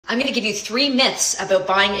I'm going to give you 3 myths about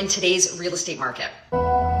buying in today's real estate market.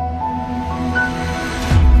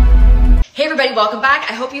 Hey everybody, welcome back.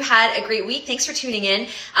 I hope you had a great week. Thanks for tuning in.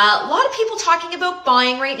 A lot of people talking about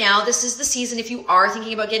buying right now. This is the season if you are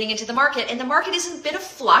thinking about getting into the market, and the market is in a bit of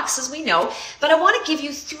flux, as we know, but I want to give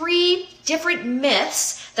you 3 different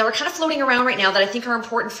myths that are kind of floating around right now that I think are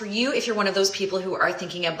important for you if you're one of those people who are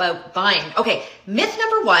thinking about buying. Okay, myth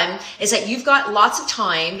number 1 is that you've got lots of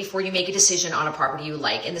time before you make a decision on a property you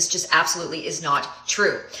like, and this just absolutely is not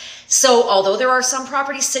true. So although there are some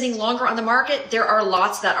properties sitting longer on the market, there are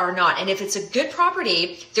lots that are not. And if it's a good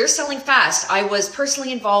property, they're selling fast. I was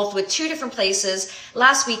personally involved with 2 different places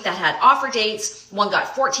last week that had offer dates. One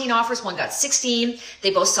got 14 offers, one got 16.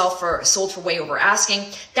 They both sold for way over asking.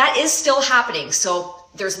 That is still happening. So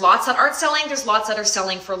there's lots that aren't selling. There's lots that are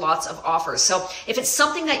selling for lots of offers. So if it's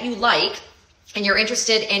something that you like, and you're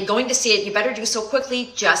interested in going to see it, you better do so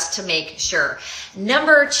quickly just to make sure.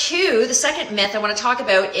 Number 2, the second myth I want to talk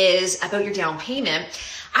about is about your down payment.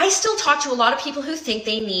 I still talk to a lot of people who think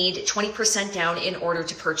they need 20% down in order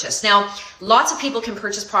to purchase. Now, lots of people can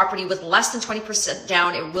purchase property with less than 20%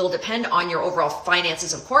 down. It will depend on your overall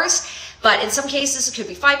finances, of course, but in some cases it could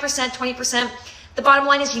be 5%, 20%. The bottom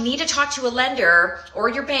line is you need to talk to a lender or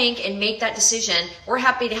your bank and make that decision. We're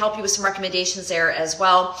happy to help you with some recommendations there as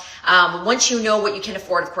well. Once you know what you can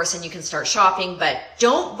afford, of course, then you can start shopping, but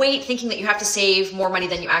don't wait thinking that you have to save more money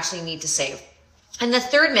than you actually need to save. And the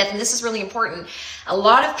third myth, and this is really important, a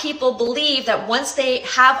lot of people believe that once they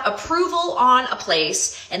have approval on a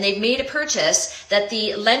place and they've made a purchase, that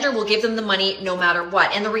the lender will give them the money no matter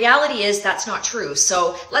what. And the reality is that's not true.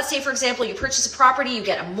 So let's say, for example, you purchase a property, you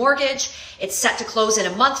get a mortgage, it's set to close in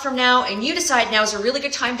a month from now, and you decide now is a really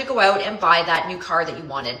good time to go out and buy that new car that you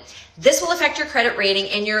wanted. This will affect your credit rating,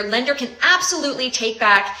 and your lender can absolutely take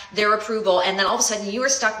back their approval, and then all of a sudden you are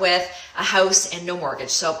stuck with a house and no mortgage.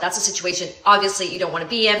 So that's a situation obviously you don't want to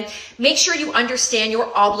be in. Make sure you understand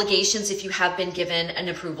your obligations if you have been given an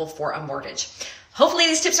approval for a mortgage. Hopefully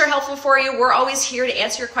these tips are helpful for you. We're always here to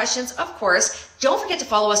answer your questions, of course. Don't forget to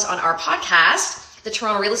follow us on our podcast, the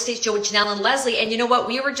Toronto Real Estate Show with Jenelle and Leslie. And you know what?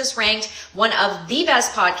 We were just ranked one of the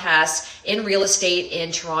best podcasts in real estate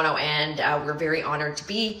in Toronto, and we're very honored to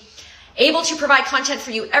be able to provide content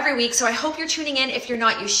for you every week. So I hope you're tuning in. If you're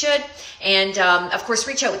not, you should. And of course,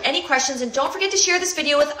 reach out with any questions. And don't forget to share this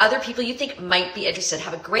video with other people you think might be interested.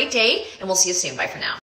 Have a great day, and we'll see you soon. Bye for now.